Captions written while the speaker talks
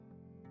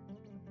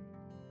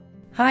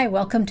Hi,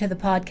 welcome to the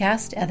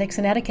podcast Ethics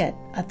and Etiquette,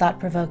 a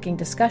thought-provoking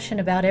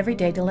discussion about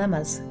everyday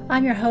dilemmas.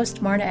 I'm your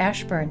host, Marna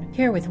Ashburn,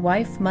 here with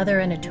wife,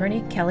 mother, and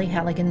attorney Kelly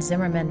Halligan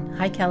Zimmerman.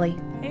 Hi, Kelly.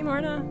 Hey,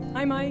 Marna.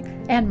 Hi, Mike.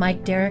 And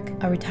Mike Derrick,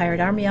 a retired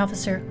Army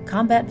officer,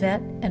 combat vet,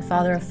 and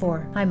father of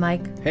 4. Hi,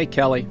 Mike. Hey,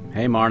 Kelly.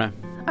 Hey, Marna.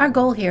 Our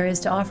goal here is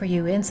to offer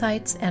you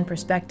insights and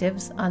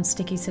perspectives on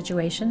sticky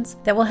situations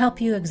that will help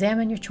you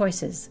examine your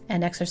choices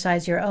and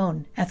exercise your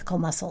own ethical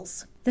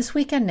muscles. This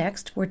week and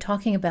next, we're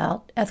talking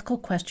about ethical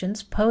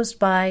questions posed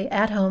by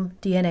at-home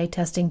DNA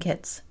testing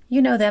kits. You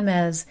know them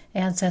as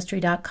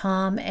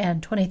Ancestry.com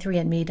and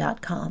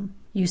 23andMe.com.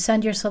 You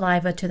send your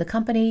saliva to the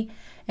company,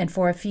 and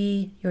for a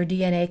fee, your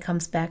DNA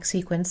comes back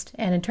sequenced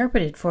and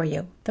interpreted for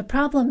you. The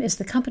problem is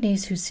the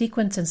companies who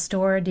sequence and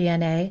store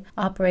DNA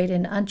operate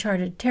in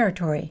uncharted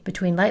territory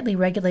between lightly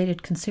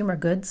regulated consumer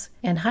goods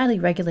and highly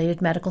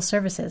regulated medical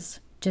services.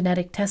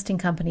 Genetic testing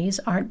companies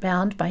aren't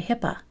bound by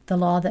HIPAA, the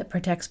law that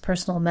protects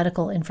personal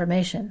medical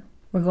information.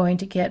 We're going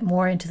to get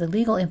more into the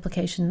legal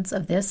implications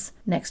of this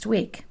next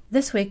week.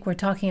 This week, we're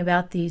talking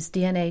about these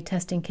DNA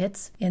testing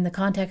kits in the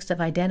context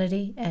of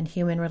identity and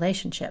human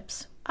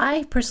relationships.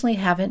 I personally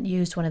haven't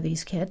used one of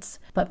these kits,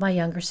 but my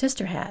younger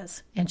sister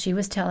has, and she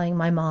was telling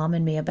my mom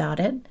and me about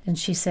it, and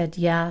she said,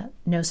 yeah,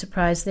 no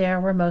surprise there,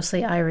 we're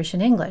mostly Irish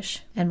and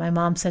English. And my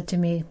mom said to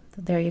me,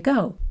 there you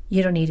go.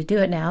 You don't need to do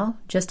it now,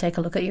 just take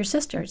a look at your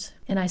sisters.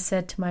 And I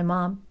said to my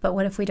mom, but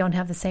what if we don't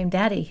have the same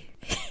daddy?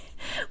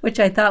 Which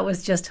I thought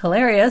was just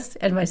hilarious,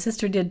 and my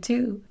sister did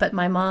too. But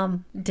my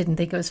mom didn't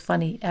think it was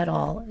funny at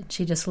all.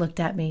 She just looked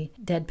at me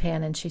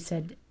deadpan and she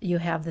said, you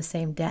have the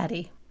same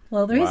daddy.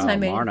 Well, the reason I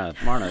made Marna,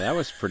 that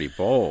was pretty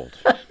bold.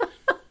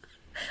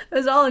 It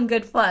was all in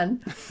good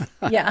fun.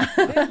 Yeah.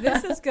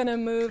 This is going to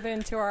move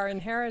into our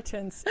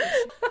inheritance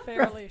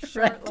fairly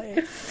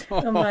shortly.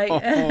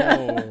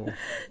 Right.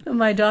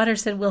 My daughter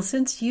said, well,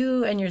 since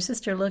you and your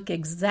sister look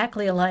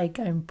exactly alike,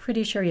 I'm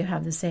pretty sure you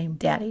have the same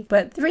daddy.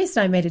 But the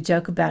reason I made a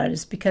joke about it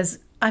is because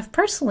I've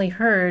personally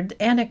heard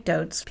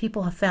anecdotes.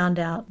 People have found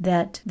out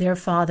that their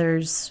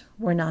fathers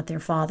were not their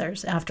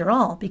fathers after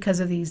all because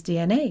of these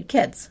DNA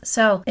kits.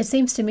 So it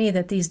seems to me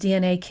that these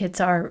DNA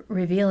kits are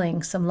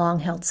revealing some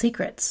long-held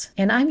secrets.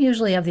 And I'm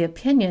usually of the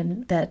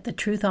opinion that the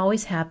truth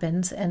always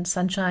happens and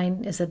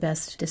sunshine is the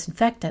best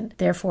disinfectant.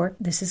 Therefore,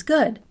 this is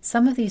good.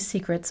 Some of these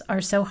secrets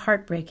are so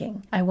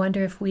heartbreaking. I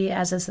wonder if we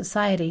as a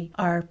society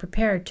are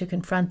prepared to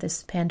confront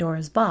this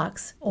Pandora's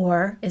box,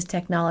 or is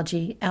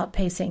technology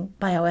outpacing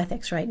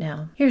bioethics right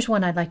now? Here's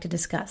one I'd like to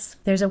discuss.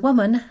 There's a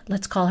woman,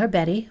 let's call her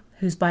Betty,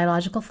 whose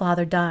biological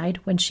father died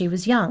when she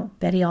was young.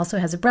 Betty also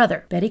has a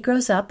brother. Betty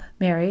grows up,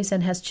 marries,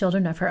 and has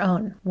children of her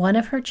own. One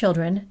of her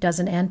children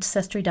does an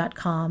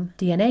Ancestry.com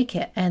DNA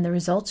kit, and the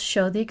results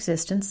show the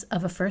existence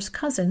of a first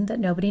cousin that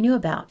nobody knew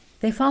about.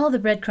 They follow the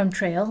breadcrumb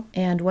trail,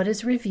 and what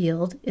is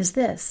revealed is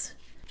this: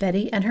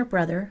 Betty and her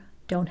brother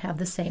don't have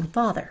the same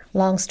father.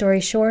 Long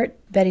story short,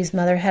 Betty's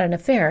mother had an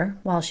affair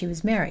while she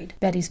was married.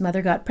 Betty's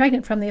mother got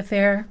pregnant from the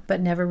affair, but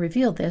never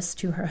revealed this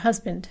to her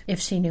husband, if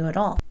she knew at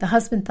all. The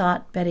husband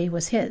thought Betty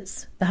was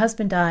his. The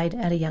husband died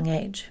at a young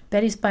age.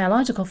 Betty's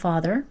biological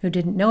father, who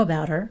didn't know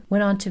about her,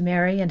 went on to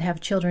marry and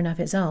have children of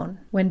his own.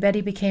 When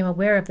Betty became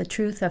aware of the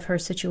truth of her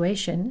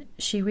situation,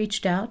 she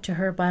reached out to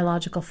her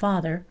biological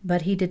father,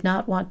 but he did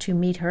not want to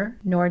meet her,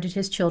 nor did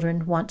his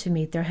children want to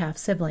meet their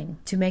half-sibling.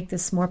 To make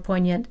this more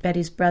poignant,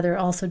 Betty's brother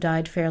also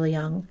died fairly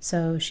young,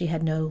 so she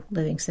had no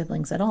living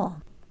siblings at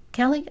all.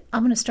 Kelly,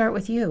 I'm going to start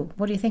with you.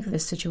 What do you think of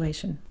this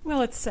situation?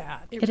 Well, it's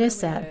sad. It is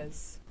sad.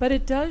 But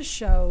it does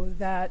show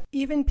that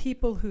even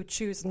people who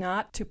choose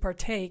not to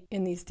partake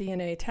in these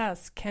DNA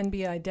tests can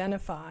be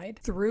identified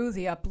through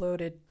the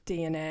uploaded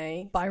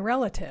DNA by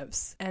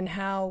relatives, and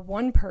how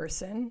one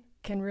person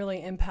can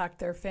really impact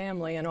their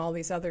family and all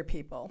these other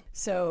people.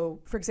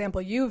 So, for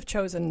example, you've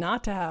chosen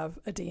not to have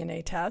a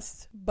DNA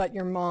test, but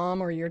your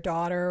mom or your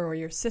daughter or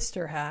your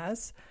sister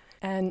has.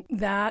 And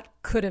that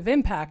could have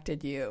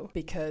impacted you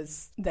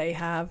because they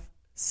have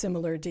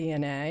similar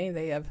DNA,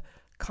 they have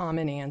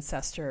common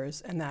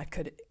ancestors, and that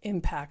could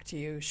impact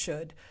you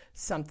should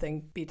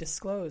something be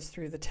disclosed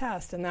through the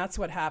test. And that's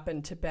what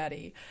happened to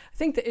Betty. I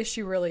think the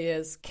issue really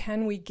is,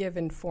 can we give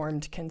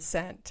informed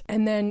consent?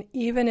 And then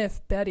even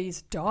if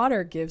Betty's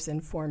daughter gives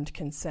informed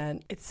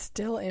consent, it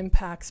still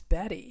impacts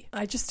Betty.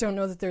 I just don't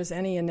know that there's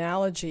any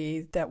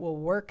analogy that will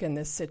work in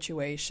this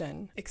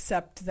situation,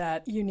 except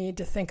that you need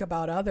to think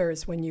about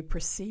others when you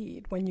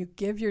proceed. When you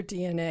give your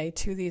DNA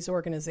to these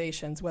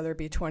organizations, whether it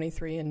be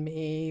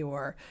 23andMe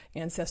or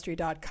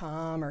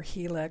Ancestry.com or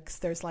Helix,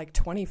 there's like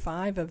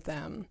 25 of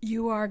them.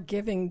 You are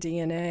giving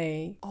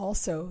DNA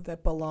also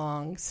that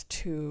belongs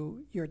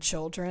to your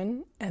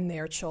children and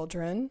their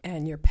children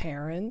and your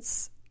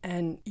parents,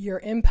 and you're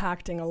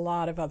impacting a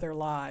lot of other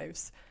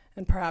lives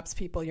and perhaps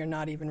people you're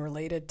not even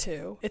related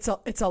to. It's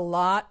a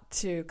lot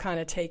to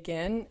kind of take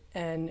in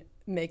and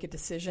make a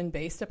decision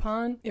based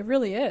upon. It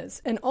really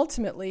is. And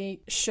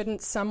ultimately,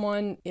 shouldn't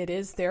someone, it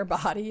is their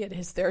body, it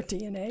is their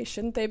DNA,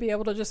 shouldn't they be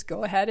able to just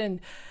go ahead and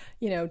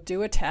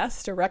do a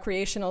test, a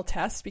recreational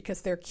test,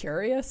 because they're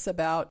curious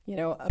about,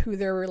 who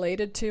they're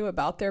related to,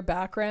 about their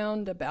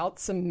background, about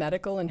some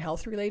medical and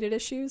health related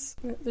issues?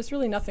 There's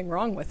really nothing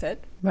wrong with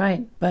it.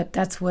 Right. But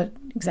that's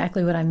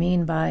exactly what I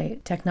mean by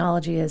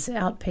technology is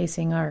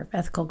outpacing our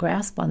ethical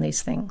grasp on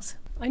these things.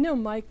 I know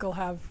Mike will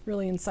have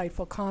really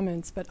insightful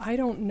comments, but I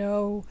don't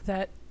know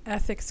that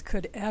ethics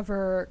could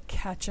ever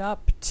catch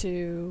up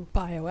to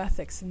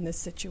bioethics in this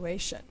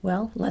situation.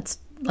 Well, let's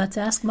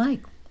ask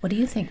Mike. What do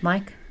you think,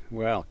 Mike?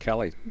 Well,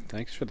 Kelly,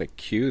 thanks for the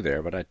cue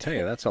there, but I tell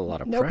you, that's a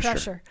lot of No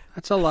pressure.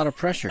 That's a lot of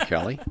pressure,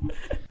 Kelly.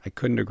 I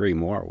couldn't agree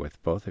more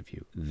with both of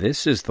you.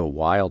 This is the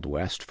Wild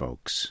West,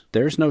 folks.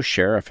 There's no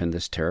sheriff in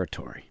this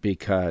territory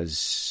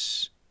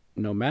because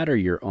no matter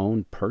your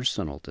own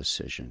personal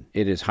decision,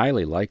 it is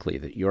highly likely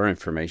that your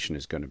information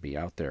is going to be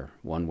out there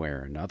one way or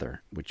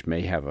another, which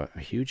may have a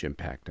huge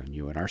impact on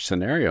you. And our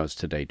scenarios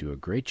today do a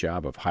great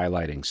job of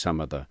highlighting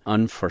some of the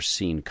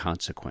unforeseen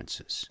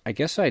consequences. I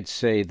guess I'd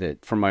say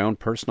that from my own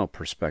personal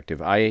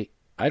perspective, I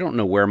don't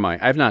know where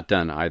I've not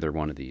done either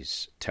one of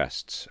these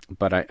tests,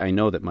 but I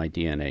know that my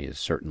DNA is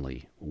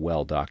certainly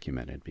well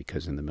documented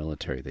because in the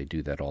military they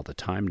do that all the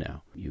time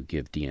now. You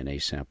give DNA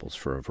samples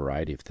for a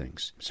variety of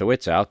things. So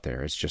it's out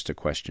there. It's just a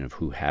question of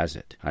who has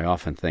it. I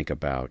often think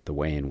about the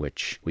way in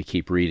which we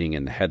keep reading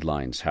in the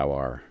headlines how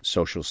our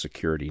social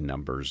security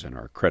numbers and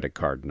our credit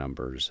card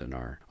numbers and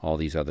all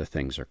these other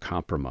things are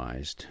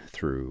compromised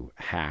through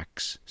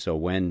hacks. So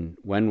when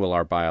will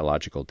our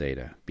biological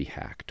data be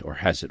hacked, or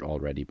has it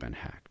already been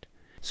hacked?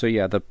 So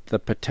yeah, the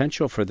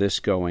potential for this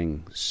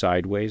going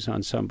sideways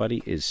on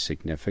somebody is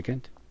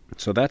significant.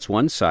 So that's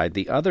one side.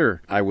 The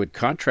other I would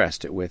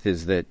contrast it with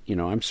is that,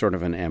 I'm sort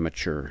of an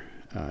amateur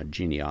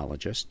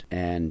genealogist,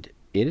 and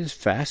it is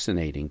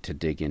fascinating to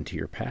dig into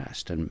your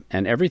past. And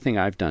everything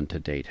I've done to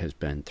date has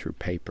been through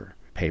paper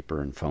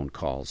and phone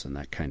calls and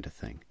that kind of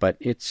thing. But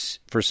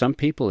for some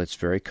people, it's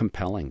very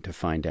compelling to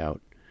find out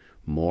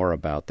more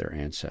about their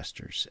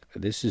ancestors.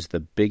 This is the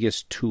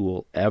biggest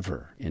tool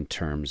ever in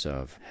terms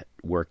of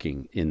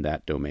working in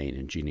that domain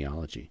in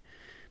genealogy.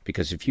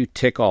 Because if you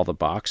tick all the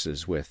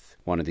boxes with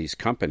one of these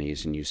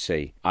companies and you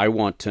say, I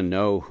want to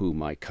know who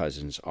my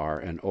cousins are,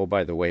 and oh,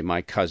 by the way,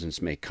 my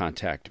cousins may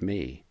contact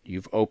me,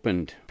 you've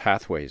opened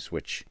pathways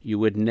which you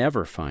would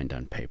never find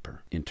on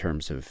paper in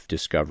terms of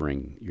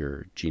discovering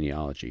your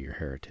genealogy, your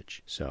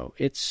heritage. So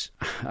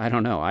I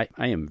don't know, I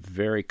am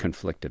very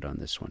conflicted on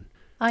this one.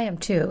 I am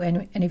too.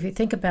 And if you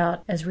think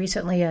about as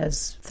recently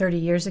as 30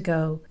 years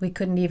ago, we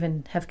couldn't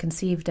even have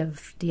conceived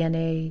of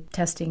DNA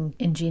testing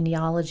in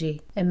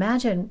genealogy.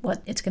 Imagine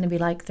what it's going to be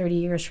like 30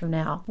 years from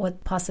now.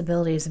 What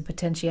possibilities and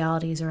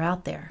potentialities are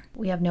out there?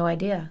 We have no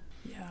idea.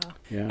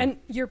 Yeah. And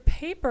your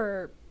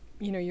paper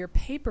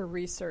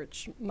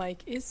research,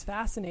 Mike, is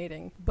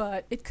fascinating,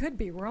 but it could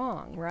be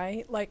wrong,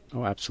 right?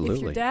 Oh, absolutely.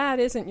 If your dad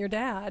isn't your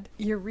dad,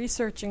 you're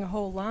researching a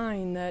whole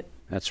line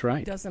that's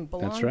right. doesn't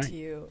belong to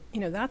you.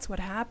 That's what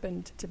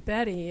happened to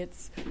Betty.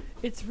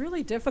 It's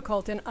really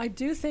difficult, and I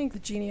do think the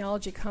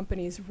genealogy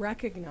companies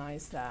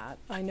recognize that.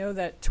 I know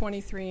that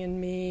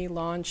 23andMe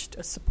launched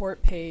a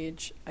support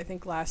page, I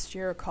think last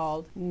year,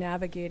 called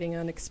Navigating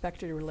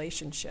Unexpected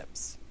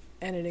Relationships.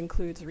 And it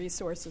includes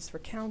resources for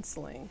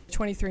counseling.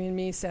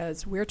 23andMe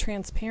says, we're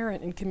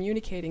transparent in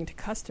communicating to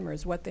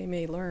customers what they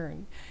may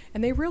learn.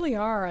 And they really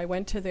are. I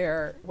went to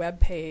their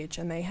webpage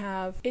and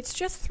it's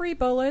just 3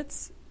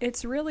 bullets.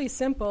 It's really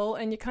simple,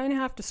 and you kind of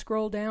have to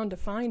scroll down to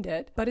find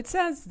it. But it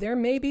says there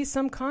may be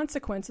some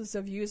consequences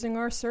of using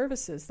our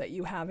services that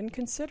you haven't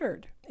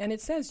considered. And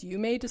it says you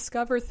may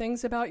discover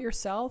things about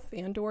yourself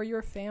and or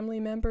your family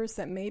members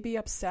that may be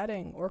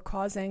upsetting or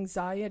cause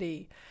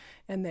anxiety,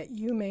 and that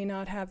you may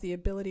not have the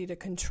ability to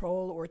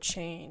control or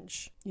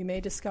change. You may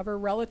discover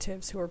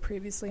relatives who are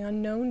previously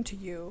unknown to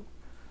you,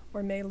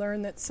 or may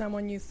learn that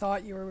someone you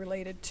thought you were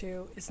related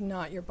to is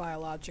not your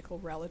biological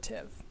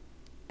relative.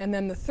 And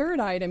then the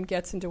third item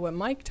gets into what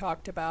Mike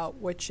talked about,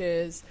 which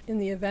is in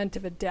the event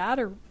of a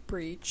data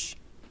breach,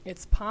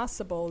 it's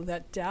possible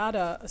that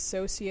data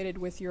associated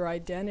with your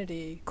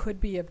identity could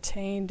be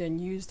obtained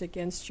and used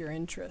against your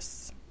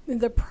interests.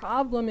 The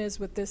problem is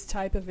with this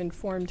type of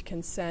informed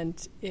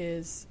consent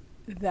is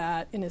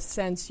that, in a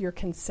sense, you're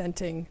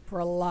consenting for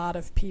a lot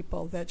of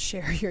people that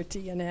share your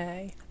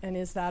DNA. And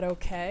is that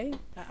okay?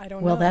 I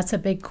don't know. Well, that's a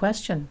big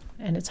question,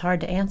 and it's hard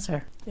to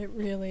answer. It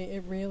really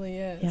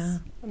is. Yeah.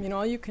 I mean,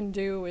 all you can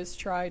do is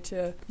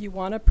you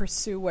want to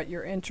pursue what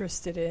you're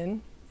interested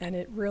in, and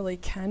it really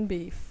can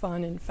be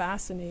fun and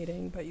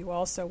fascinating, but you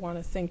also want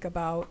to think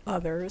about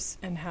others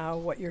and how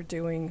what you're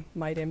doing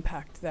might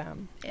impact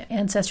them.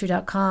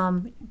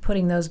 Ancestry.com,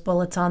 putting those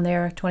bullets on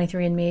there,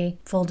 23andMe,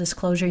 full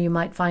disclosure, you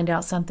might find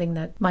out something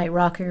that might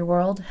rock your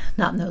world.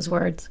 Not in those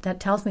words. That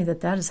tells me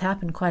that has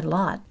happened quite a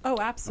lot. Oh,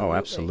 absolutely. Oh,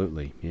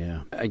 absolutely,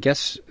 yeah. I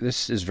guess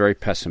this is very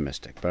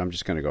pessimistic, but I'm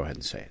just going to go ahead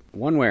and say it.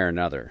 One way or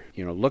another,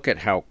 look at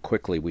how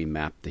quickly we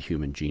map the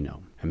human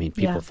genome. I mean,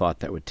 people thought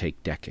that would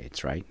take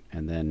decades, right?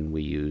 And then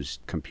we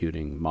used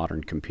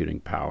modern computing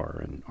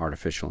power and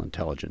artificial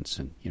intelligence,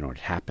 and, it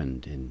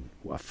happened in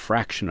a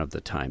fraction of the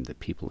time that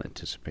people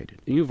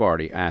anticipated. You've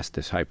already asked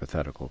this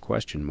hypothetical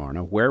question,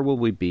 Marna. Where will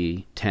we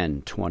be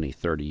 10, 20,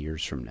 30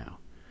 years from now?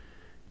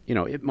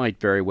 It might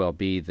very well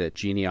be that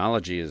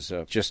genealogy is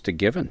just a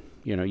given.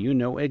 You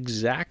know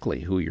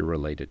exactly who you're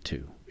related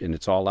to, and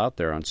it's all out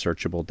there on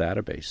searchable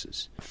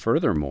databases.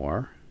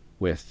 Furthermore,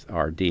 with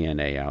our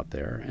DNA out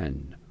there,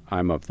 and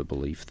I'm of the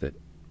belief that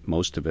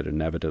most of it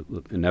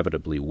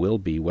inevitably will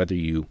be, whether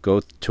you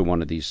go to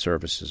one of these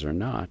services or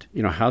not,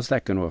 how's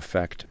that going to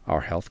affect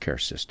our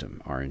healthcare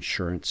system, our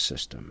insurance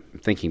system?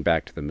 Thinking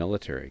back to the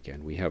military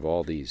again, we have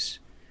all these,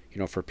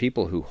 for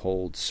people who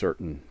hold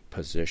certain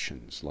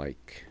positions,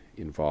 like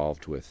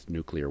involved with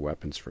nuclear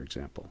weapons, for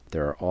example,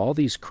 there are all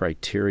these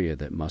criteria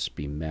that must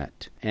be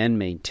met and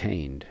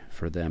maintained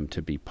for them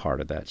to be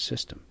part of that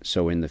system.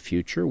 So in the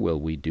future,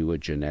 will we do a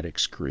genetic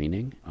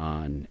screening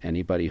on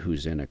anybody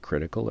who's in a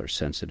critical or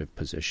sensitive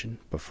position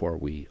before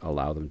we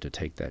allow them to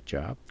take that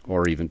job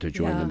or even to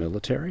join the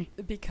military?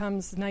 It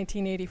becomes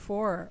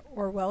 1984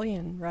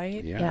 Orwellian,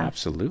 right? Yeah,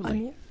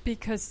 absolutely.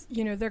 Because,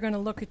 they're going to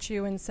look at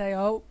you and say,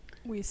 oh,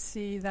 we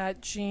see that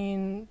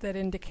gene that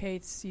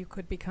indicates you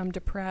could become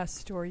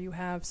depressed or you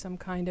have some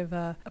kind of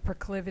a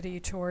proclivity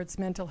towards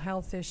mental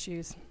health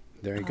issues.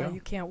 There you go. You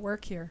can't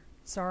work here.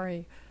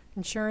 Sorry.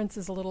 Insurance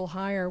is a little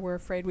higher. We're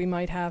afraid we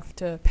might have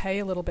to pay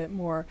a little bit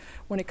more.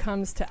 When it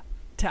comes to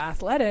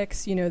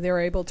athletics, they're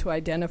able to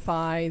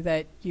identify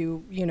that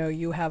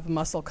you have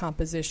muscle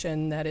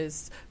composition that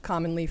is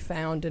commonly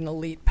found in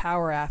elite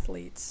power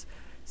athletes.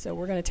 So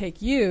we're going to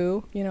take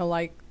you,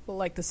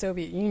 like the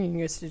Soviet Union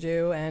used to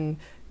do, and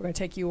we're going to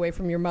take you away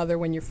from your mother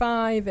when you're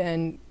 5,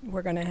 and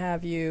we're going to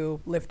have you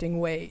lifting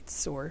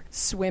weights or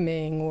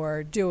swimming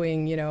or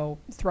doing,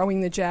 throwing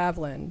the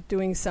javelin,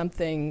 doing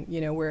something,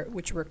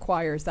 which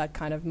requires that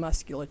kind of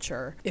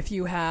musculature. If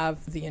you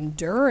have the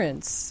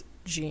endurance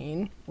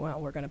gene, well,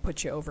 we're going to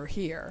put you over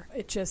here.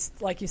 It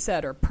just, like you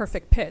said, or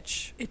perfect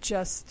pitch.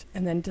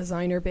 And then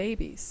designer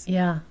babies.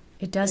 Yeah.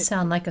 It does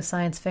sound like a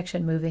science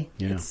fiction movie.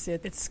 Yeah.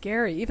 It's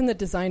scary. Even the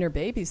designer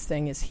babies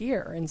thing is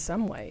here in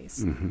some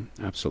ways.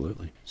 Mm-hmm.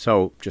 Absolutely.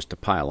 So just to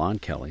pile on,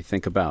 Kelly,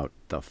 think about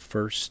the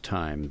first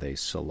time they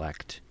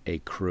select a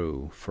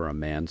crew for a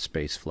manned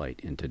space flight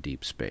into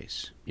deep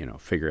space.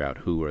 Figure out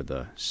who are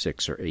the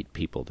 6 or 8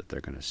 people that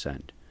they're going to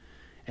send.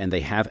 And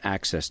they have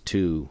access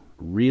to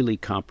really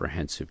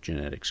comprehensive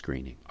genetic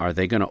screening. Are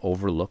they going to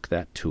overlook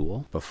that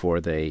tool before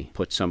they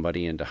put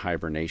somebody into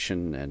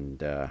hibernation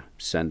and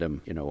send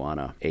them, on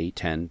a 8,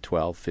 10,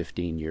 12,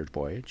 15-year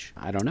voyage?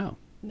 I don't know.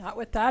 Not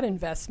with that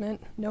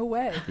investment. No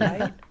way,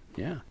 right?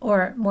 Yeah.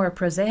 Or more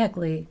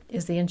prosaically,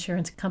 is the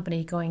insurance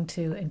company going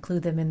to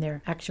include them in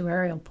their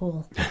actuarial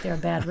pool if they're a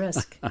bad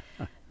risk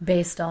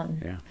based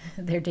on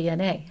their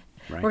DNA?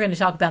 Right. We're going to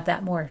talk about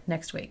that more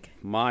next week.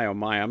 My, oh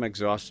my, I'm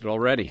exhausted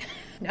already.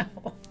 No,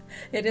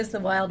 it is the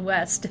Wild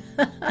West.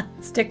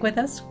 Stick with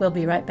us. We'll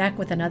be right back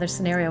with another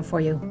scenario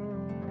for you.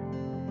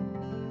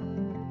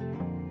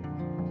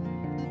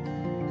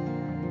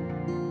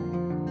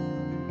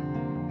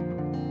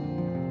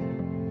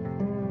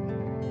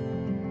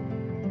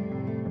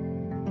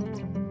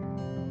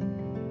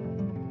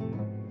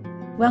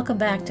 Welcome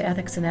back to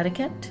Ethics and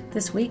Etiquette.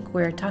 This week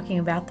we're talking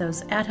about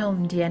those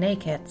at-home DNA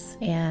kits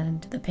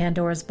and the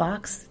Pandora's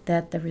box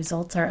that the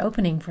results are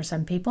opening for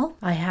some people.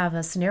 I have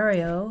a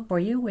scenario for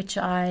you which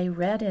I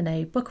read in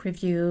a book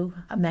review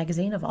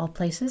magazine of all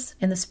places.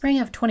 In the spring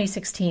of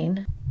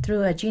 2016,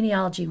 through a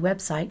genealogy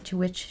website to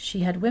which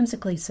she had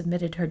whimsically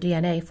submitted her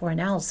DNA for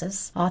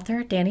analysis,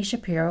 author Dani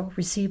Shapiro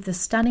received the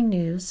stunning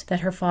news that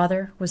her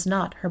father was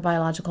not her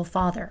biological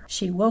father.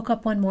 She woke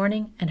up one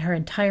morning and her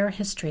entire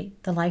history,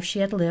 the life she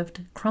had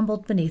lived,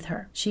 crumbled beneath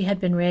her. She had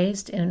been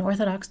raised in an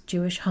Orthodox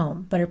Jewish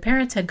home, but her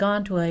parents had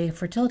gone to a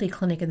fertility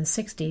clinic in the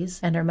 60s,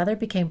 and her mother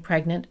became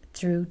pregnant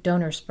through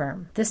donor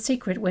sperm. This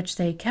secret, which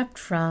they kept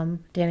from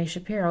Dani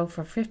Shapiro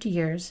for 50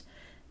 years,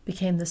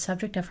 became the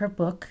subject of her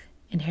book,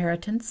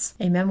 Inheritance,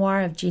 a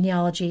memoir of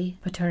genealogy,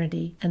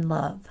 paternity, and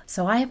love.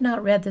 So I have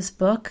not read this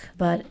book,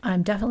 but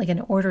I'm definitely going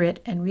to order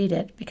it and read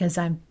it because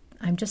I'm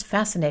just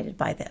fascinated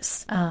by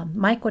this.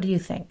 Mike, what do you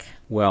think?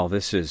 Well,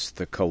 this is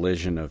the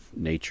collision of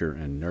nature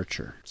and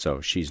nurture. So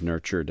she's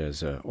nurtured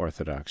as an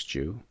Orthodox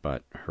Jew,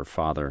 but her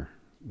father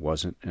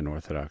wasn't an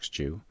Orthodox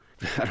Jew.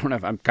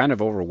 I'm kind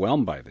of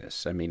overwhelmed by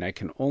this. I mean, I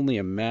can only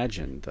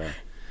imagine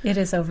It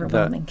is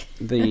overwhelming.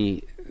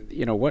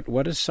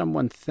 What does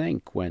someone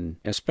think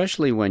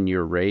especially when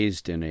you're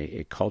raised in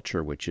a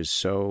culture which is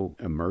so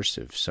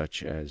immersive,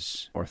 such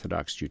as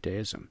Orthodox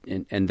Judaism,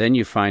 and then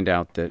you find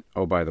out that,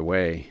 oh, by the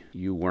way,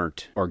 you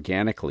weren't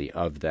organically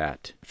of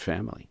that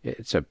family.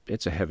 It's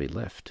a heavy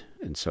lift,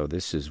 and so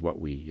this is what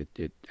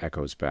it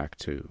echoes back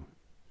to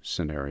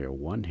scenario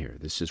one here.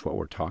 This is what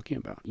we're talking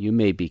about. You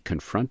may be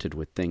confronted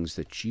with things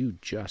that you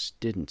just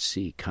didn't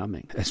see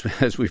coming.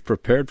 As we've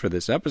prepared for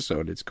this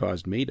episode, it's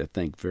caused me to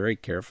think very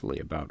carefully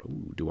about,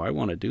 do I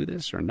want to do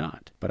this or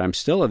not? But I'm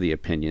still of the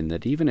opinion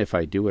that even if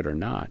I do it or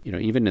not,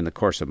 even in the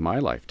course of my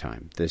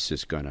lifetime, this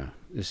is gonna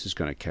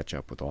catch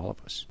up with all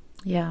of us.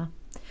 Yeah.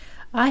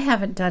 I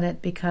haven't done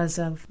it because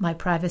of my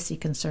privacy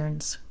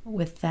concerns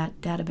with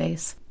that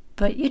database.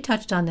 But you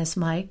touched on this,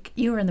 Mike.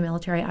 You were in the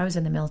military. I was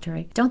in the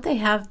military. Don't they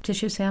have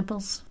tissue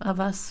samples of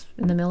us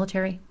in the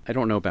military? I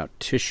don't know about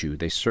tissue.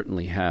 They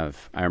certainly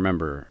have. I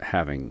remember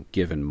having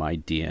given my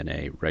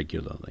DNA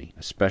regularly,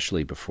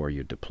 especially before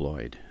you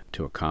deployed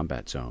to a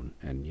combat zone.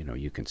 And,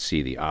 you can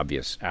see the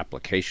obvious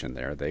application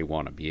there. They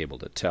want to be able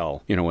to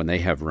tell, when they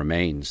have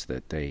remains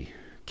that they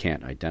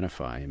can't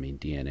identify. I mean,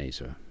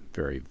 DNA's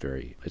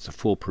it's a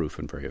foolproof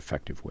and very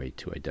effective way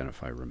to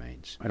identify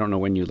remains. I don't know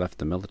when you left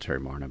the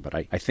military, Marna, but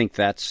I think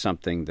that's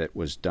something that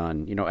was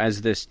done,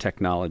 as this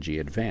technology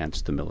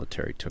advanced, the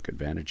military took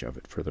advantage of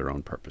it for their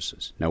own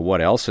purposes. Now,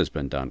 what else has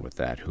been done with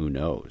that? Who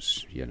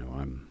knows?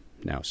 I'm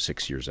now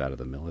 6 years out of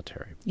the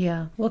military.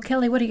 Yeah. Well,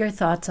 Kelly, what are your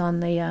thoughts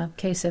on the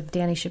case of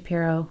Dani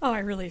Shapiro? Oh, I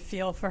really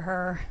feel for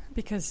her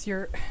because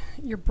you're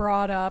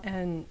brought up,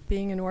 and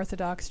being an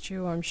Orthodox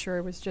Jew, I'm sure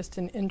it was just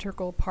an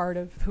integral part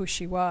of who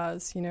she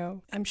was.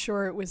 I'm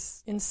sure it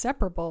was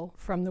inseparable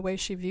from the way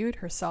she viewed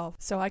herself.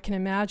 So I can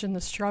imagine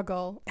the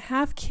struggle.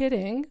 Half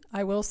kidding,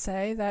 I will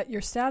say that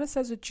your status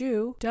as a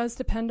Jew does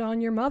depend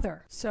on your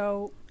mother.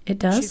 So it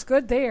does. She's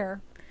good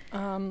there.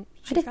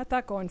 She's got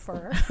that going for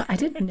her. I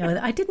didn't know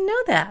that. I didn't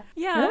know that.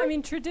 Yeah, really? I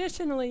mean,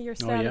 traditionally, your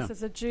status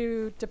as a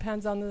Jew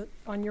depends on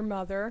your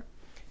mother.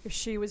 If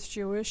she was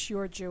Jewish,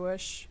 you're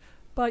Jewish.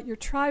 But your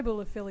tribal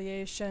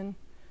affiliation,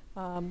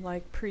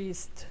 like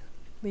priest,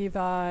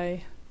 Levi,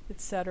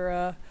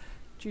 etc.,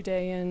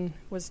 Judean,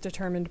 was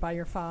determined by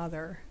your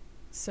father.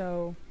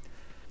 So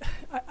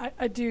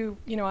I do,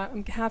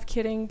 I'm half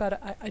kidding,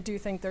 but I do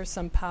think there's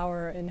some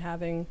power in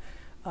having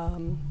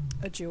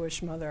a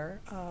Jewish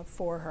mother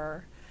for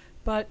her.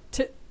 But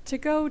to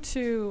go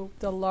to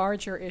the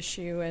larger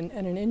issue and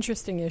an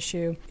interesting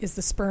issue is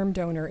the sperm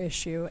donor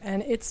issue.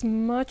 And it's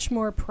much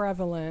more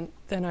prevalent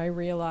than I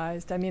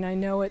realized. I mean, I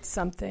know it's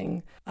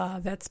something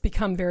that's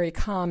become very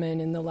common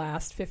in the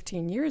last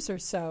 15 years or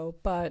so,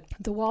 but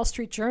the Wall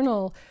Street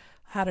Journal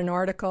had an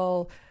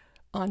article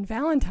on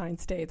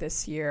Valentine's Day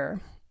this year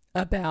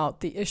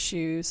about the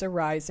issues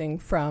arising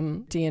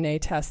from DNA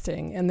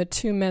testing. And the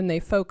two men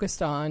they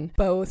focused on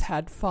both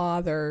had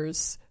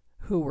fathers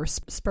who were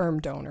sperm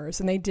donors,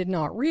 and they did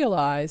not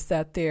realize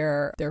that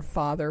their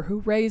father who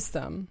raised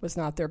them was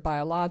not their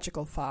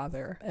biological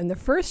father. And the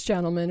first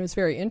gentleman, who's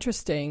very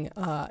interesting,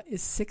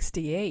 is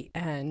 68,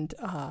 and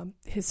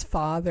his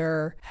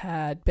father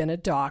had been a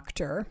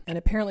doctor, and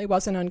apparently it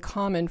wasn't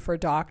uncommon for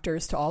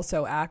doctors to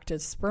also act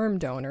as sperm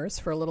donors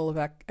for a little of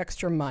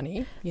extra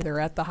money, either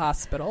at the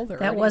hospital.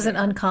 That wasn't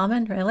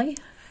uncommon, really?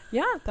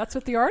 Yeah, that's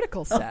what the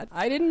article said.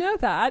 I didn't know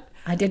that.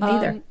 I didn't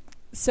either.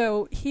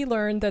 So he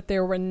learned that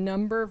there were a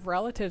number of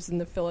relatives in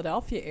the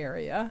Philadelphia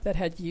area that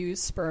had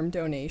used sperm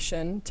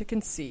donation to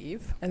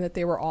conceive, and that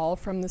they were all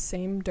from the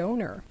same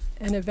donor.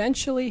 And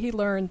eventually he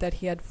learned that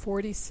he had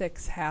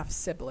 46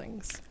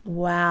 half-siblings.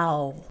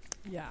 Wow.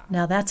 Yeah.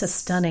 Now that's a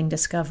stunning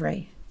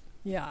discovery.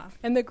 Yeah.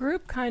 And the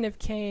group kind of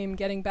came,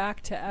 getting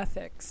back to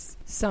ethics.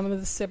 Some of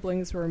the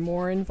siblings were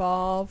more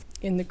involved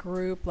in the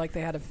group, like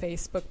they had a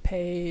Facebook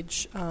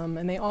page,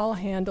 and they all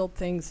handled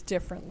things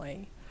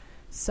differently.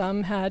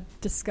 Some had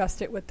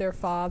discussed it with their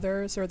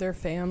fathers or their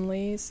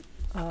families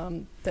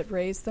that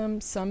raised them.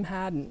 Some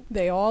hadn't.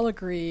 They all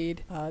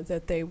agreed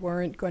that they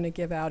weren't going to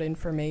give out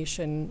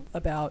information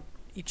about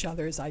each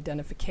other's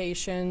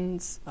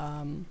identifications,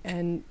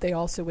 and they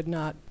also would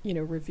not,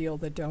 reveal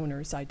the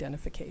donor's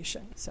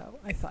identification. So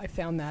I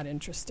found that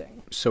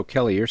interesting. So,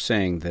 Kelly, you're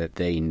saying that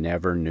they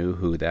never knew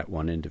who that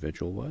one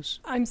individual was?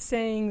 I'm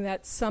saying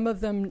that some of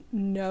them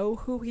know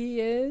who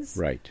he is,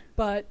 right?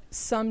 But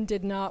some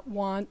did not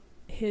want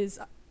his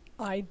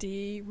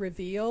ID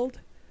revealed.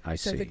 I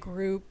see. So the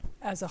group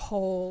as a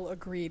whole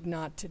agreed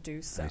not to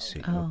do so. I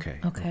see. Oh,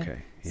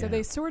 okay. Yeah. So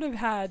they sort of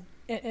had,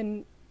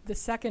 and the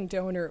second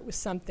donor, it was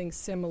something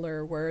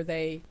similar where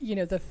they,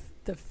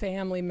 the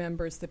family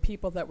members, the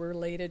people that were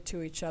related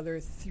to each other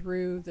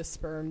through the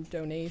sperm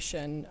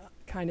donation,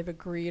 kind of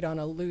agreed on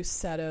a loose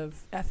set of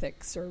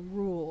ethics or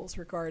rules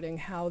regarding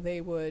how they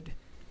would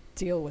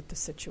deal with the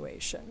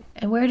situation.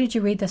 And where did you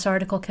read this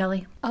article,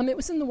 Kelly? It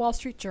was in the Wall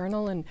Street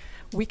Journal, and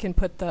we can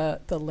put the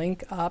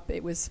link up.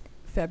 It was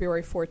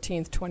February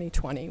 14th,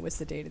 2020 was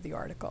the date of the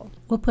article.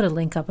 We'll put a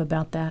link up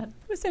about that.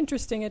 It was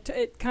interesting.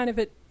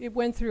 It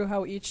went through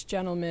how each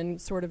gentleman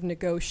sort of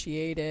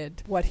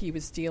negotiated what he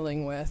was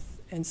dealing with,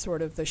 and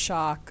sort of the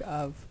shock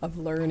of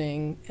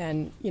learning,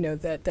 and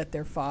that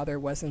their father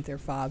wasn't their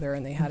father,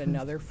 and they had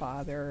another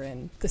father.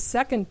 And the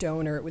second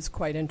donor, it was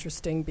quite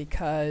interesting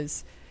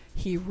because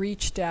he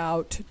reached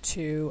out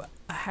to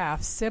a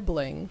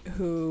half-sibling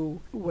who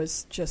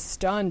was just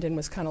stunned and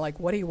was kind of like,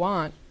 what do you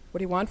want? What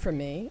do you want from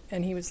me?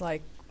 And he was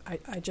like,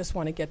 I just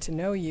want to get to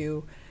know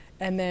you.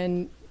 And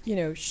then,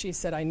 she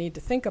said, I need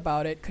to think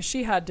about it, because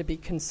she had to be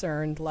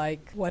concerned,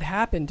 like, what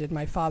happened? Did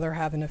my father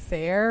have an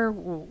affair?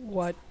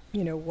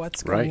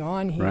 What's going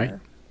on here? Right.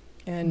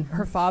 And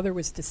her father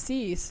was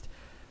deceased.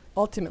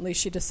 Ultimately,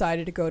 she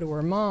decided to go to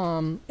her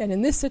mom. And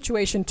in this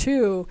situation,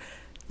 too,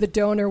 the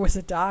donor was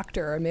a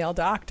doctor, a male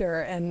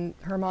doctor. And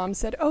her mom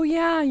said, oh,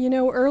 yeah,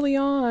 early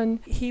on,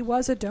 he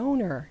was a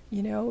donor.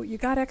 You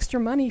got extra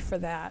money for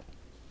that.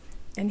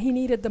 And he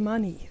needed the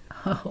money.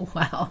 Oh,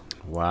 wow.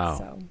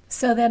 Wow.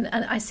 So then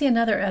I see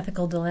another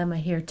ethical dilemma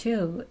here,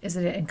 too. Is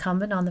it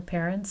incumbent on the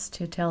parents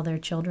to tell their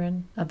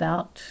children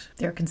about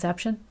their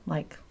conception?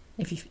 Like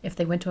if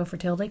they went to a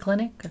fertility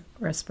clinic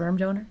or a sperm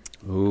donor?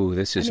 Ooh,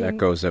 this is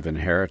echoes of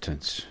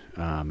inheritance.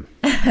 I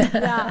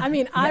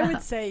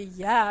would say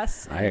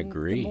yes. I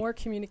agree. The more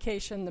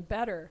communication, the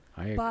better.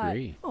 I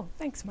agree. Oh,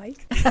 thanks,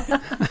 Mike.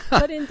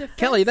 But in defense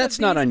Kelly, that's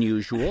not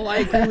unusual. I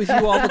agree with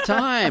you all the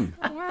time.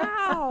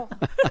 Wow.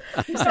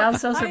 You sound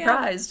so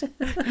surprised.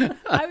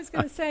 I was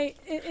going to say,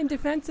 in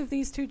defense of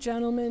these two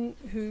gentlemen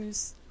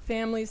whose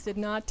families did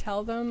not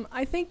tell them,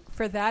 I think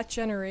for that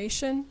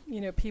generation,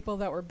 people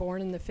that were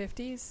born in the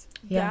 50s,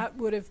 that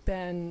would have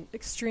been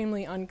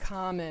extremely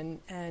uncommon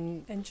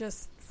and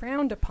just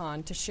frowned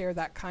upon to share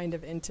that kind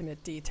of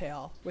intimate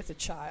detail with a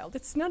child.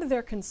 It's none of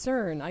their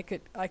concern. I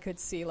could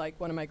see like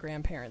one of my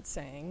grandparents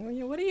saying,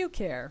 well, what do you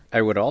care?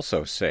 I would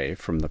also say,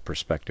 from the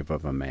perspective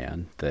of a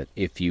man, that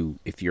if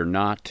you're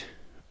not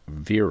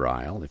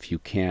virile, if you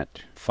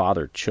can't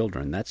father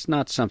children, that's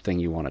not something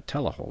you want to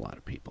tell a whole lot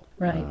of people.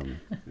 Right.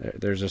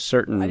 There's a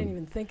certain... I didn't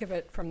even think of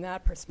it from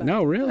that perspective.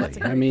 No, really. That's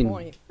a great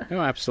point. No,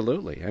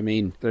 absolutely.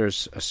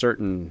 There's a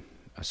certain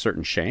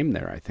shame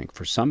there, I think,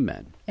 for some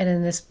men. And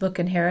in this book,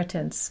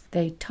 Inheritance,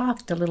 they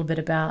talked a little bit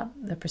about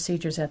the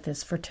procedures at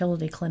this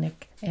fertility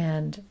clinic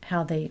and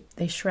how they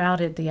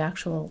shrouded the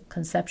actual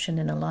conception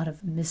in a lot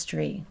of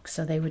mystery,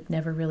 so they would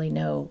never really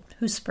know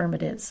whose sperm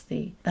it is,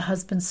 the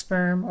husband's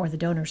sperm or the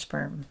donor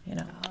sperm,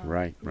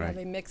 Right.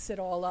 They mix it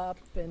all up,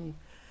 and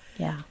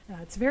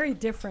it's very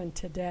different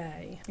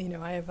today.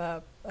 I have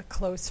a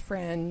close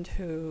friend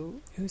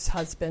whose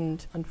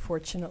husband,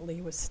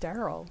 unfortunately, was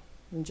sterile,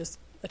 and just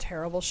a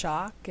terrible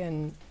shock,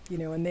 and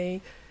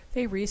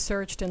they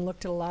researched and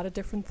looked at a lot of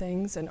different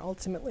things, and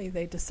ultimately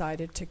they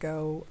decided to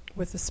go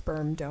with a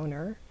sperm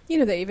donor.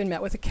 They even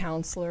met with a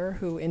counselor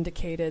who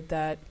indicated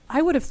that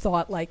I would have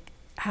thought like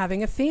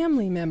having a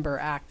family member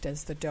act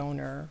as the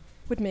donor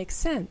would make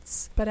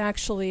sense, but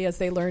actually as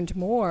they learned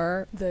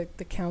more, the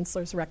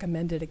counselors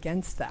recommended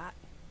against that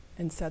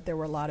and said there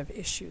were a lot of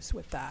issues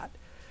with that.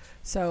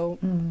 So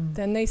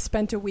then they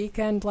spent a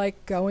weekend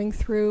like going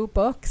through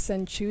books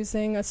and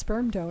choosing a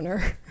sperm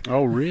donor.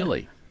 Oh,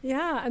 really?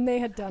 Yeah, and they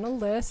had done a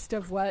list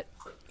of what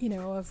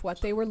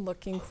they were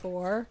looking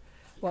for,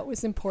 what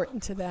was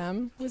important to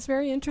them. It was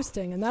very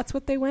interesting, and that's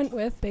what they went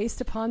with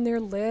based upon their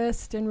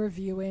list and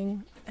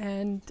reviewing.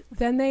 And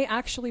then they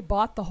actually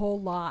bought the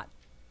whole lot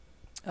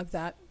of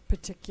that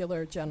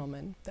particular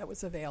gentleman that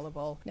was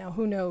available. Now,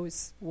 who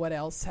knows what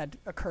else had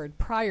occurred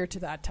prior to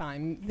that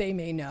time? They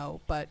may know,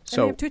 but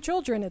they have two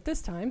children at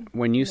this time.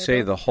 When you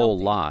say the whole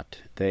lot,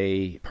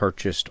 they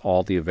purchased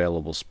all the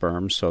available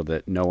sperm so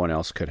that no one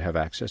else could have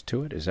access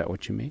to it? Is that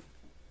what you mean?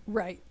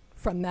 Right,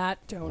 from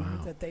that donor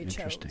that they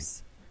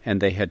chose.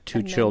 And they had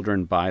two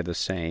children by the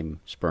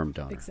same sperm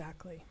donor.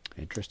 Exactly.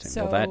 Interesting.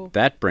 So well,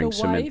 that brings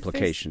some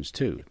implications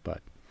too,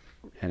 but...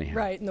 anyhow.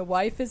 Right, and the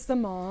wife is the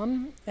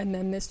mom, and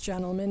then this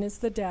gentleman is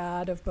the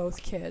dad of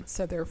both kids.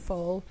 So they're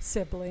full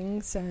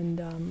siblings,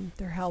 and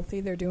they're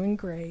healthy. They're doing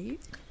great.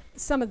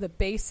 Some of the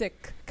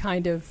basic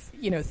kind of,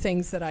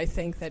 things that I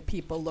think that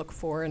people look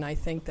for, and I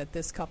think that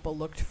this couple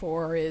looked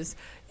for is,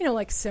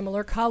 like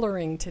similar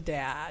coloring to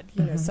dad,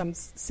 some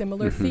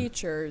similar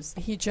features.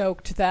 He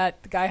joked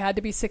that the guy had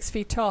to be 6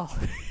 feet tall,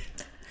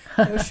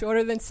 no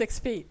shorter than 6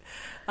 feet.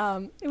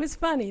 It was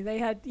funny. They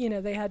had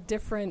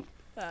different...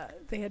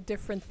 they had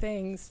different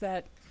things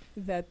that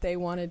they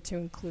wanted to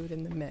include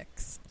in the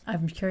mix.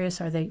 I'm curious,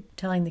 are they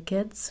telling the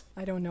kids?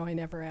 I don't know. I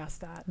never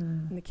asked that.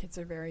 And the kids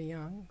are very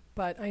young.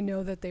 But I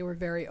know that they were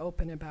very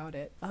open about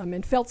it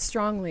and felt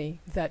strongly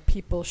that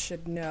people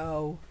should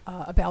know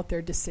about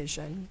their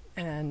decision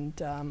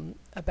and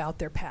about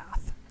their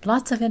path.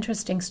 Lots of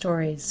interesting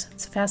stories.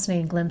 It's a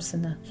fascinating glimpse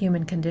in the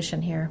human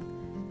condition here.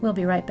 We'll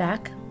be right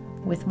back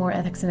with more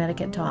Ethics and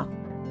Etiquette talk.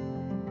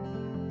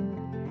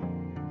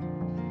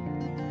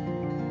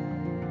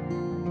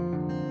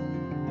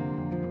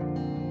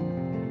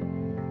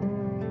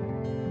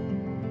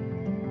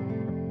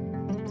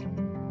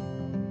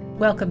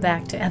 Welcome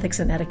back to Ethics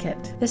and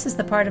Etiquette. This is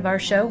the part of our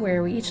show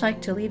where we each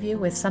like to leave you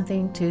with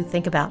something to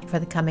think about for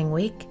the coming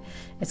week.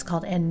 It's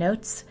called End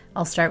Notes.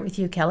 I'll start with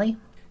you, Kelly.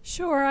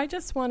 Sure. I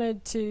just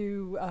wanted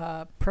to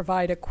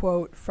provide a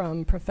quote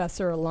from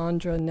Professor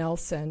Alondra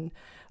Nelson.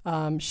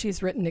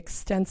 She's written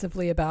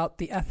extensively about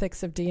the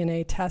ethics of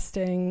DNA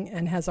testing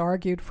and has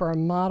argued for a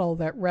model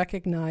that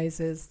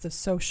recognizes the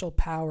social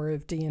power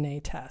of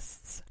DNA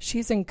tests.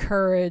 She's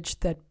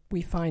encouraged that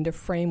we find a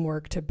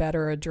framework to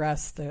better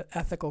address the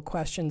ethical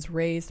questions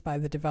raised by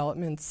the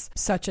developments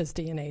such as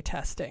DNA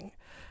testing.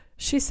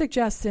 She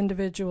suggests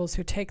individuals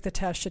who take the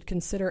test should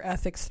consider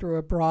ethics through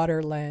a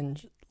broader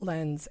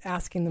lens,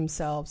 asking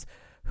themselves,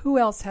 who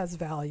else has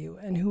value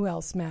and who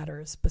else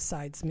matters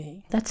besides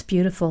me? That's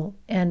beautiful.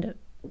 And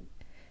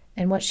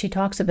what she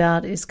talks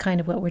about is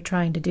kind of what we're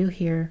trying to do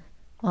here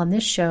on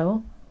this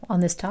show,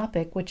 on this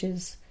topic, which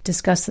is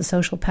discuss the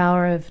social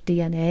power of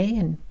DNA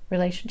and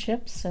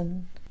relationships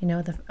and,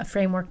 a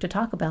framework to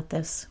talk about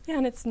this. Yeah,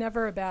 and it's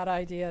never a bad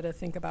idea to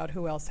think about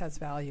who else has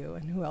value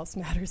and who else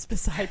matters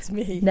besides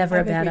me. Never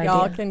a bad idea. We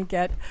all can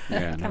get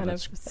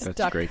that's stuck.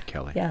 That's great,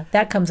 Kelly. Yeah,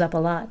 that comes up a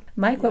lot.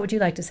 Mike, what would you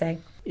like to say?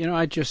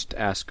 I just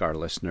ask our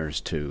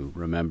listeners to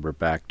remember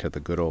back to the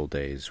good old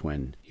days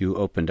when you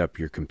opened up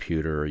your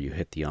computer or you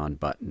hit the on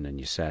button and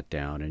you sat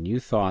down and you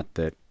thought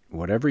that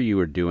whatever you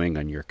were doing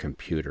on your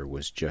computer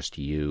was just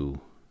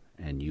you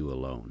and you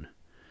alone.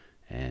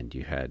 And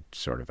you had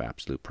sort of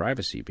absolute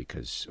privacy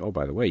because, oh,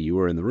 by the way, you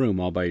were in the room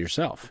all by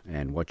yourself.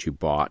 And what you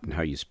bought and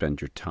how you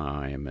spend your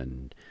time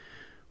and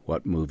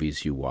what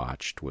movies you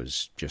watched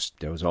was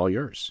all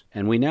yours.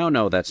 And we now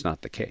know that's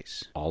not the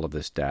case. All of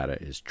this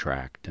data is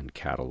tracked and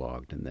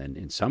cataloged and then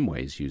in some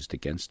ways used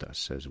against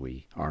us as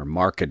we are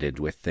marketed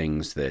with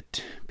things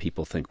that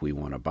people think we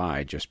want to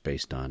buy just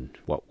based on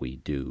what we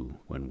do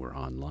when we're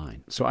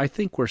online. So I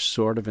think we're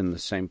sort of in the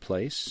same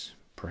place,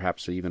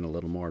 perhaps even a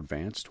little more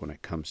advanced when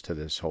it comes to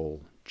this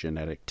whole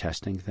genetic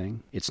testing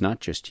thing. It's not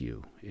just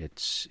you.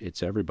 It's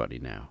everybody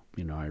now.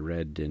 I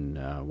read in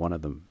one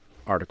of the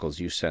articles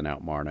you sent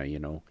out, Marna,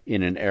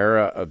 in an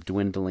era of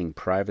dwindling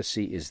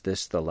privacy, is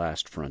this the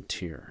last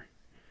frontier?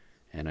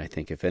 And I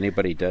think if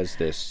anybody does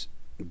this,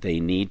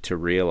 they need to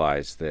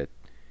realize that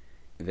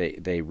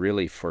they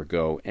really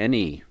forego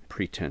any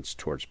pretense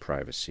towards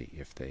privacy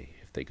if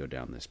they go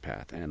down this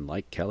path. And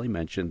like Kelly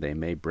mentioned, they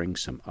may bring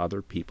some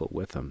other people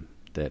with them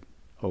that,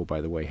 oh,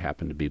 by the way,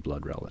 happen to be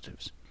blood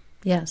relatives.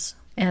 Yes.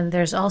 And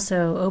there's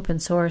also open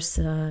source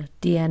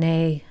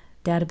DNA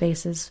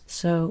databases.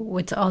 So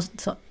it's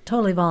also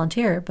totally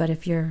volunteer, but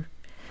if you're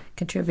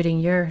contributing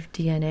your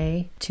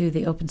DNA to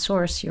the open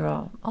source,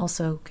 you're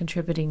also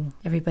contributing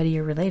everybody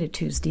you're related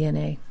to's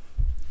DNA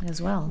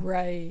as well.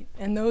 Right.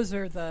 And those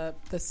are the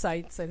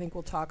sites I think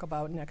we'll talk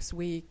about next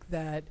week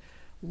that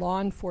law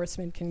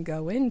enforcement can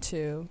go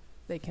into.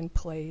 They can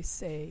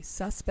place a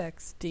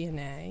suspect's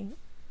DNA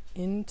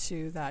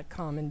into that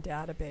common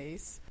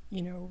database,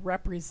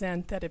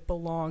 represent that it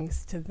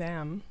belongs to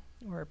them,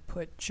 or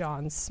put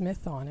John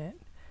Smith on it,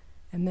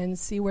 and then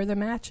see where the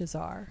matches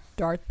are.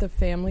 Start the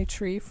family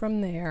tree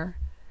from there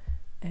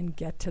and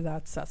get to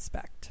that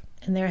suspect.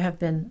 And there have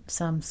been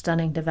some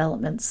stunning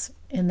developments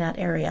in that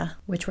area,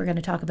 which we're going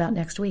to talk about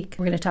next week.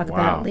 We're going to talk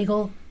about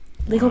legal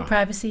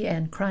privacy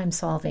and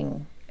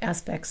crime-solving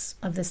aspects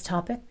of this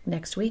topic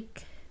next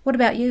week. What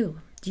about you?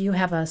 Do you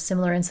have a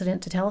similar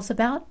incident to tell us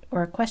about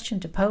or a question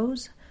to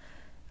pose?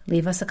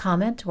 Leave us a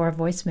comment or a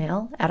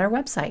voicemail at our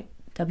website,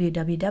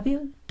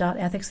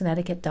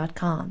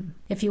 www.ethicsandetiquette.com.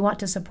 If you want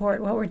to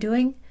support what we're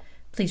doing,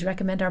 please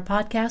recommend our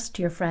podcast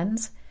to your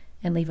friends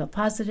and leave a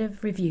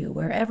positive review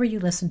wherever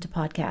you listen to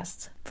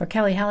podcasts. For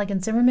Kelly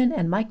Halligan-Zimmerman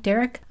and Mike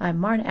Derrick, I'm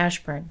Marna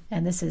Ashburn,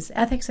 and this is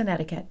Ethics and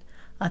Etiquette,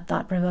 a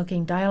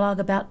thought-provoking dialogue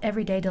about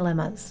everyday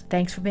dilemmas.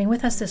 Thanks for being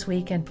with us this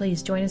week, and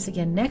please join us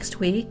again next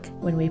week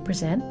when we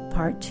present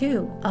Part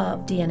 2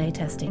 of DNA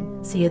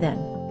testing. See you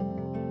then.